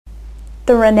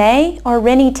The Rinne or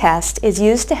Rinne test is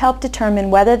used to help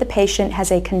determine whether the patient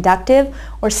has a conductive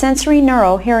or sensory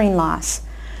neural hearing loss.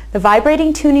 The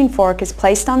vibrating tuning fork is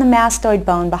placed on the mastoid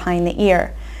bone behind the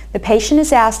ear. The patient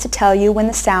is asked to tell you when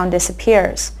the sound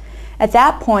disappears. At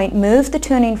that point, move the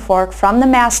tuning fork from the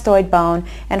mastoid bone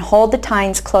and hold the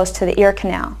tines close to the ear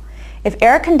canal. If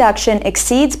air conduction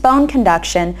exceeds bone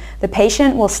conduction, the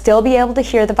patient will still be able to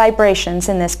hear the vibrations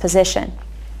in this position.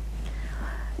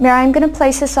 Mary, I'm going to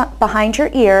place this behind your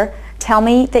ear. Tell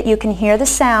me that you can hear the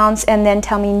sounds and then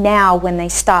tell me now when they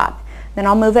stop. Then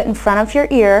I'll move it in front of your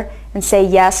ear and say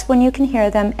yes when you can hear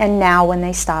them and now when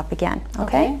they stop again.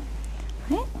 Okay?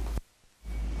 Okay.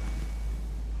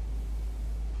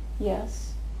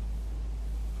 Yes.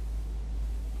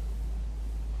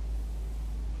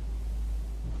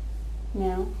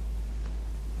 Now.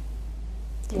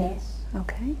 Yes.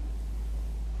 Okay.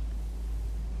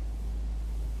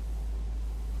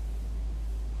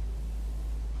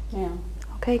 Now.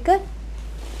 Okay, good.